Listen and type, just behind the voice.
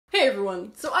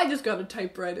everyone, so I just got a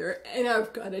typewriter and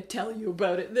I've got to tell you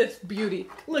about it. This beauty.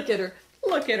 Look at her.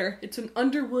 Look at her. It's an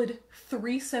Underwood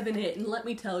 378 and let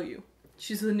me tell you,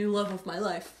 she's the new love of my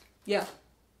life. Yeah.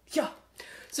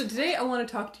 So today I want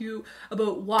to talk to you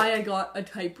about why I got a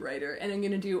typewriter, and I'm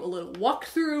going to do a little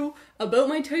walkthrough about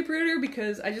my typewriter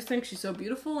because I just think she's so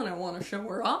beautiful and I want to show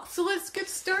her off. So let's get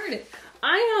started.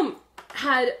 I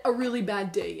had a really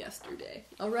bad day yesterday,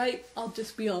 alright? I'll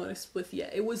just be honest with you.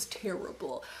 It was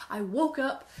terrible. I woke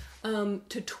up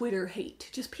to Twitter hate.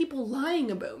 Just people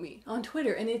lying about me on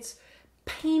Twitter, and it's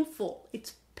painful.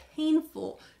 It's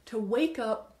painful to wake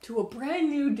up to a brand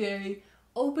new day,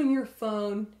 open your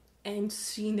phone, and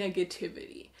see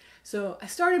negativity. So I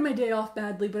started my day off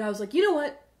badly, but I was like, you know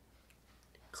what?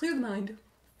 Clear the mind,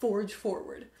 forge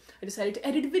forward. I decided to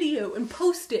edit a video and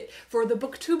post it for the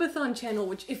Booktubeathon channel,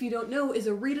 which, if you don't know, is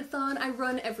a readathon I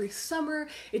run every summer.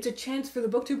 It's a chance for the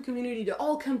booktube community to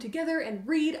all come together and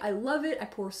read. I love it. I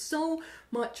pour so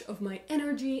much of my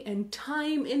energy and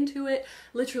time into it.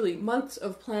 Literally months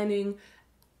of planning,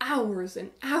 hours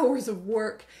and hours of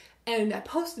work, and I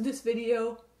posted this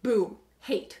video, boom,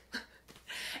 hate.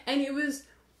 And it was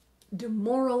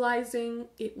demoralizing.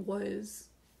 It was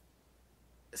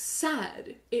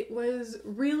sad. It was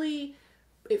really,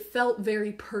 it felt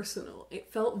very personal.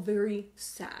 It felt very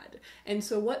sad. And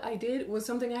so what I did was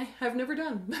something I have never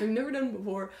done. I've never done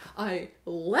before. I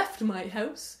left my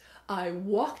house, I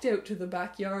walked out to the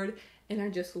backyard, and I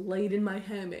just laid in my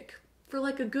hammock for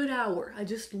like a good hour. I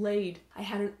just laid. I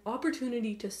had an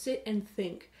opportunity to sit and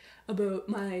think about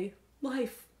my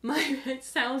life. It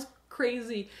sounds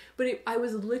crazy, but I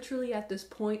was literally at this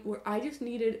point where I just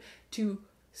needed to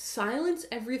silence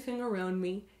everything around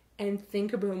me and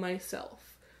think about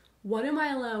myself. What am I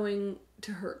allowing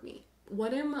to hurt me?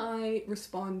 What am I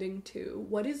responding to?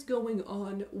 What is going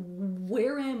on?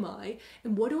 Where am I?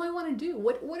 And what do I want to do?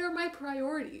 What are my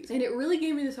priorities? And it really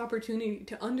gave me this opportunity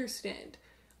to understand.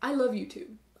 I love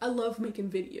YouTube. I love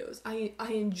making videos.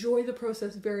 I enjoy the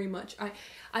process very much.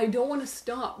 I don't want to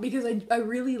stop because I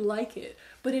really like it.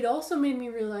 But it also made me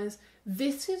realize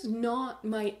this is not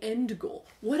my end goal.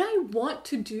 What I want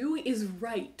to do is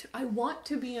write. I want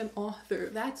to be an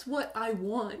author. That's what I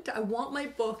want. I want my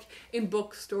book in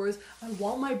bookstores. I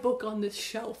want my book on this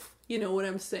shelf. You know what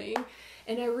I'm saying?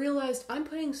 And I realized I'm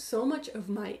putting so much of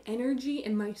my energy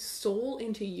and my soul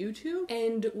into YouTube,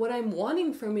 and what I'm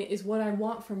wanting from it is what I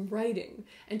want from writing.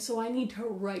 And so I need to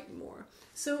write more.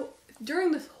 So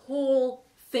during this whole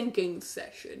thinking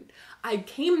session, I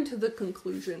came to the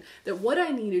conclusion that what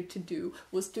I needed to do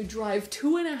was to drive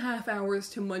 2.5 hours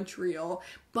to Montreal,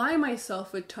 buy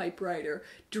myself a typewriter,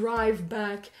 drive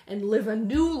back, and live a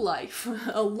new life,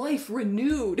 a life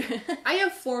renewed. I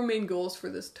have 4 main goals for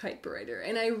this typewriter,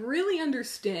 and I really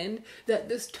understand that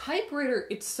this typewriter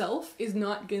itself is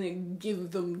not gonna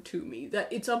give them to me,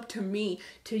 that it's up to me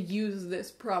to use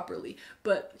this properly.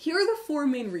 But here are the 4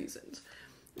 main reasons.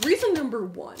 Reason number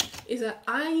 1 is that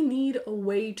I need a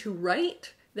way to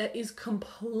write that is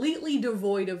completely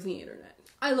devoid of the internet.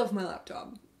 I love my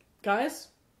laptop. Guys,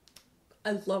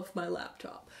 I love my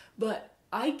laptop, but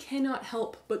I cannot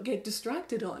help but get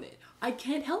distracted on it. I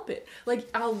can't help it. Like,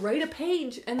 I'll write a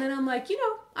page and then I'm like, you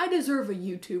know, I deserve a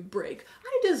YouTube break.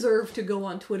 I deserve to go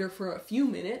on Twitter for a few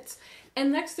minutes.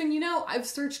 And next thing you know, I've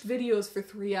searched videos for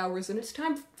 3 hours and it's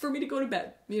time for me to go to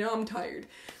bed. You know, I'm tired.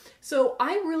 So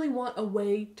I really want a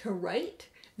way to write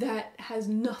that has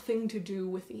nothing to do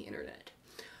with the internet.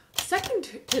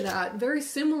 Second to that, very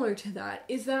similar to that,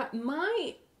 is that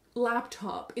my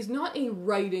laptop is not a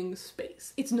writing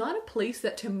space. It's not a place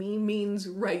that to me means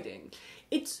writing.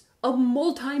 It's a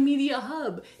multimedia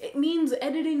hub. It means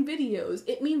editing videos.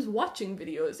 It means watching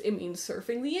videos. It means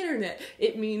surfing the internet.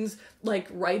 It means like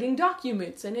writing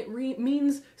documents, and it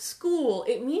means school.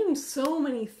 It means so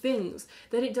many things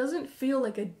that it doesn't feel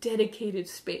like a dedicated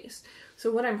space.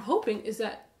 So what I'm hoping is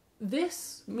that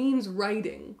this means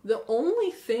writing. The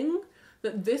only thing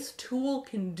that this tool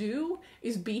can do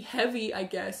is be heavy, I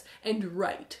guess, and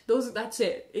write. That's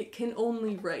it. It can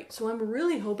only write. So I'm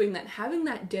really hoping that having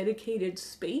that dedicated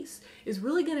space is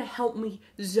really gonna help me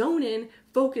zone in,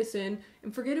 focus in,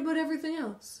 and forget about everything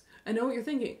else. I know what you're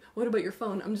thinking. What about your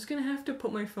phone? I'm just gonna have to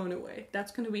put my phone away.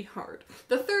 That's gonna be hard.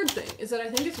 The third thing is that I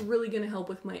think it's really gonna help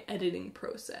with my editing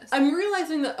process. I'm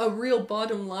realizing that a real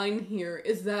bottom line here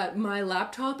is that my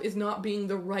laptop is not being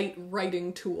the right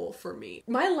writing tool for me.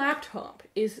 My laptop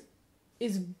is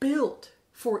built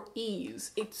for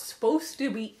ease. It's supposed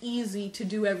to be easy to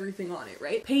do everything on it,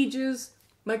 right? Pages,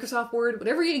 Microsoft Word,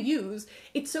 whatever you use,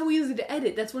 it's so easy to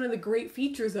edit. That's one of the great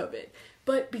features of it.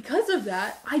 But because of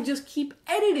that, I just keep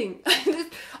editing.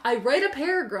 I write a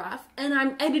paragraph and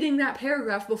I'm editing that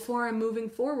paragraph before I'm moving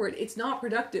forward. It's not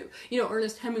productive. You know,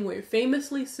 Ernest Hemingway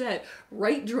famously said,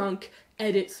 write drunk,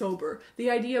 edit sober.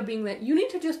 The idea being that you need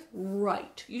to just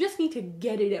write. You just need to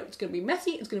get it out. It's going to be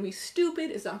messy. It's going to be stupid.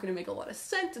 It's not going to make a lot of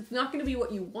sense. It's not going to be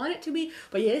what you want it to be.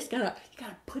 But you gotta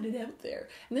put it out there.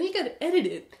 And then you gotta edit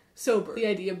it sober. The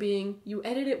idea being you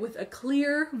edit it with a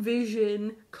clear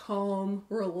vision, calm,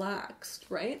 relaxed,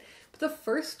 right? But the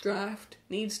first draft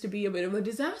needs to be a bit of a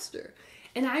disaster.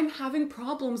 And I'm having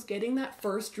problems getting that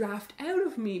first draft out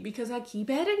of me because I keep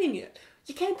editing it.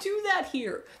 You can't do that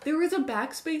here. There is a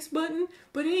backspace button,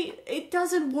 but it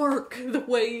doesn't work the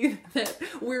way that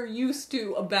we're used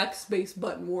to a backspace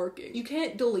button working. You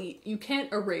can't delete, you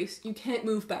can't erase, you can't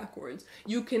move backwards.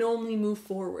 You can only move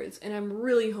forwards, and I'm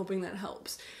really hoping that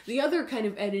helps. The other kind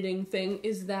of editing thing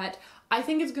is that I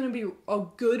think it's going to be a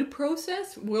good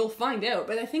process. We'll find out,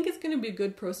 but I think it's going to be a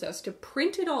good process to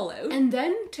print it all out and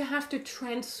then to have to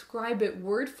transcribe it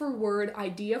word for word,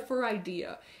 idea for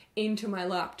idea into my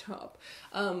laptop.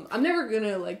 I'm never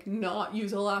gonna not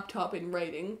use a laptop in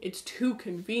writing. It's too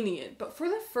convenient. But for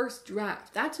the first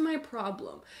draft, that's my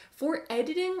problem. For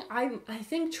editing, I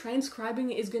think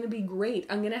transcribing is gonna be great.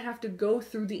 I'm gonna have to go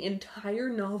through the entire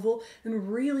novel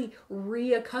and really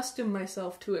reaccustom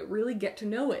myself to it, really get to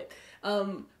know it.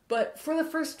 But for the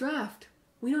first draft,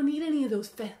 we don't need any of those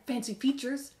fancy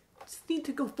features. Just need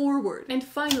to go forward. And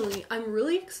finally, I'm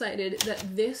really excited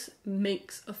that this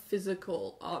makes a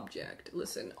physical object.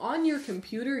 Listen, on your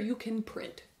computer, you can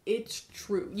print. It's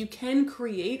true. You can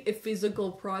create a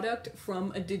physical product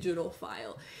from a digital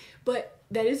file. But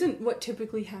that isn't what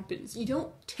typically happens. You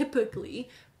don't typically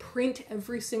print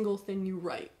every single thing you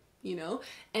write, you know?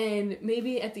 And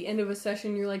maybe at the end of a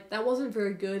session, you're like, that wasn't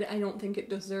very good. I don't think it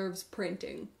deserves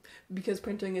printing. Because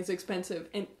printing is expensive,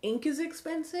 and ink is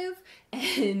expensive,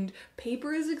 and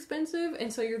paper is expensive,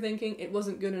 and so you're thinking it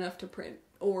wasn't good enough to print.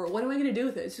 Or what am I going to do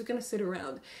with it? It's just going to sit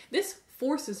around. This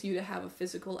forces you to have a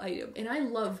physical item, and I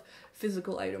love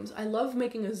physical items. I love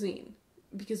making a zine,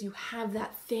 because you have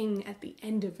that thing at the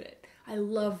end of it. I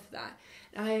love that.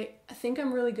 I think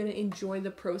I'm really going to enjoy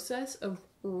the process of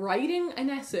writing an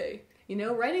essay, you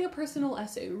know, writing a personal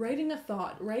essay, writing a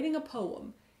thought, writing a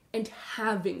poem, and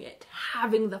having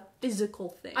the physical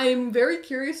thing. I'm very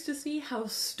curious to see how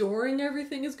storing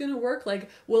everything is gonna work. Like,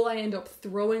 will I end up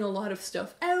throwing a lot of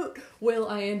stuff out? Will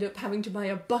I end up having to buy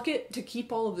a bucket to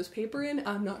keep all of this paper in?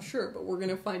 I'm not sure, but we're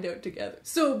gonna find out together.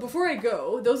 So before I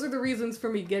go, those are the reasons for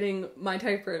me getting my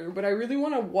typewriter, but I really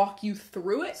wanna walk you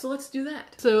through it, so let's do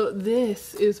that. So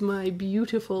this is my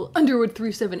beautiful Underwood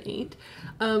 378,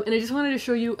 and I just wanted to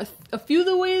show you a few of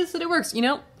the ways that it works. You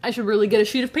know, I should really get a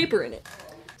sheet of paper in it.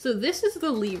 So this is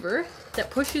the lever that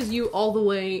pushes you all the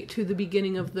way to the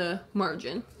beginning of the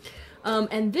margin.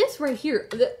 And this right here,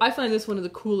 I find this one of the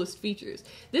coolest features.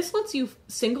 This lets you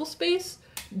single space,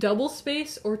 double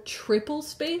space, or triple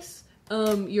space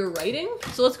your writing.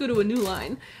 So let's go to a new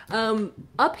line.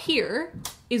 Up here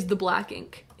is the black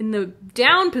ink. In the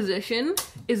down position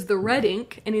is the red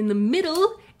ink, and in the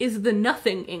middle is the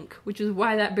nothing ink, which is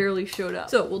why that barely showed up.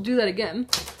 So we'll do that again.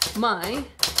 My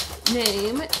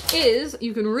name is,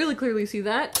 you can really clearly see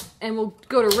that, and we'll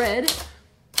go to red,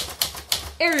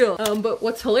 Ariel. But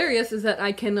what's hilarious is that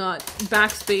I cannot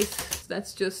backspace.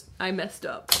 That's just, I messed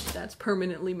up. That's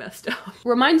permanently messed up.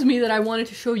 Reminds me that I wanted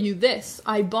to show you this.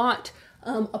 I bought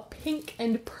a pink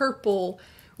and purple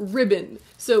ribbon.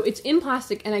 So it's in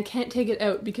plastic and I can't take it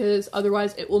out because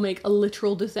otherwise it will make a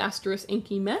literal disastrous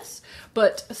inky mess.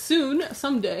 But soon,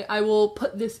 someday, I will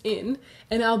put this in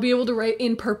and I'll be able to write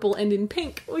in purple and in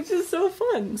pink, which is so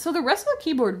fun. So the rest of the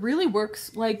keyboard really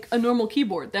works like a normal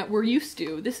keyboard that we're used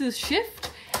to. This is Shift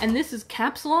and this is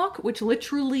Caps Lock, which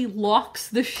literally locks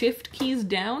the Shift keys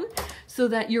down so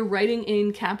that you're writing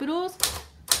in capitals.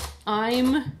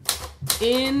 I'm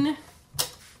in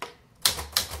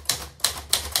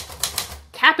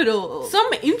capitals.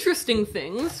 Some interesting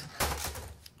things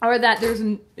are that there's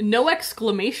no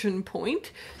exclamation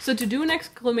point. So to do an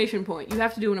exclamation point, you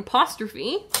have to do an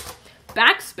apostrophe,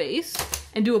 backspace,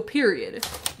 and do a period.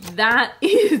 That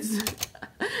is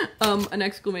an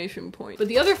exclamation point. But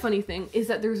the other funny thing is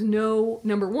that there's no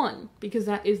number 1 because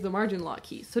that is the margin lock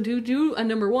key. So to do a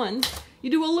number 1,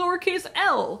 you do a lowercase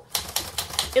l.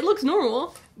 It looks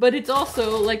normal, but it's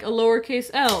also like a lowercase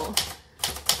l.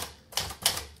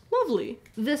 Lovely.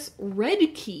 This red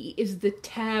key is the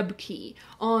tab key.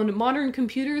 On modern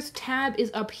computers, tab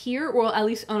is up here, or at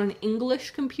least on an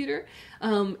English computer,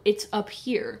 it's up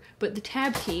here. But the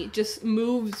tab key just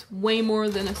moves way more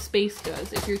than a space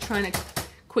does if you're trying to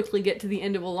quickly get to the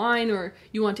end of a line, or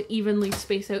you want to evenly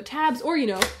space out tabs, or, you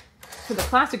know, for the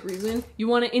classic reason, you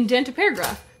want to indent a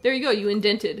paragraph. There you go, you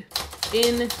indented.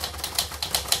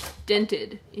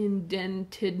 Indented.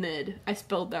 I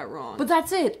spelled that wrong. But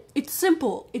that's it. It's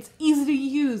simple. It's easy to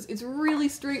use. It's really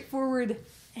straightforward.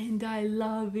 And I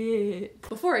love it.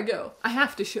 Before I go, I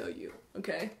have to show you,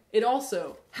 okay? It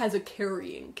also has a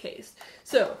carrying case.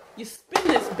 So, you spin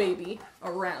this baby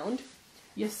around,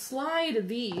 you slide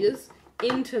these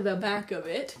into the back of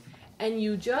it, and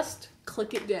you just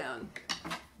click it down.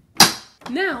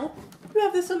 Now, you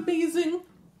have this amazing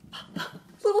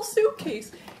little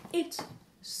suitcase. It's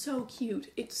so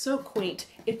cute. It's so quaint.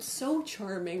 It's so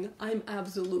charming. I'm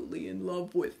absolutely in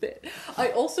love with it. I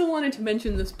also wanted to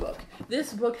mention this book.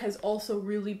 This book has also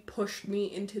really pushed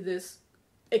me into this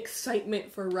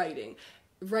excitement for writing.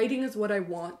 Writing is what I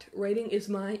want. Writing is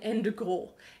my end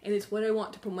goal, and it's what I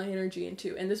want to put my energy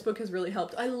into, and this book has really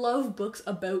helped. I love books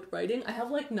about writing. I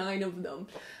have like 9 of them.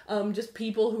 Just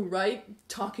people who write,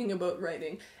 talking about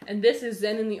writing. And this is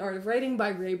Zen in the Art of Writing by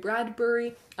Ray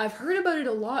Bradbury. I've heard about it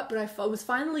a lot, but I was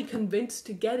finally convinced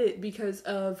to get it because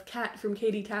of Kat from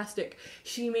Katie Tastic.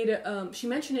 She made a, she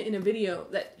mentioned it in a video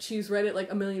that she's read it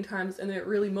like a million times, and it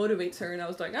really motivates her, and I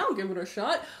was like, I'll give it a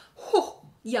shot. Oh,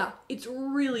 yeah, it's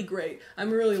really great.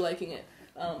 I'm really liking it.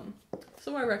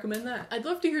 So I recommend that. I'd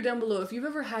love to hear down below if you've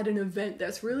ever had an event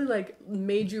that's really like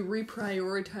made you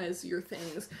reprioritize your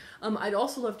things. I'd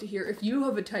also love to hear if you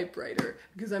have a typewriter,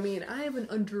 because I mean, I have an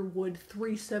Underwood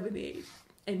 378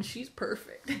 and she's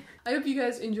perfect. I hope you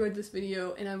guys enjoyed this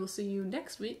video, and I will see you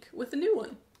next week with a new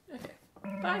one. Okay,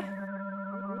 bye.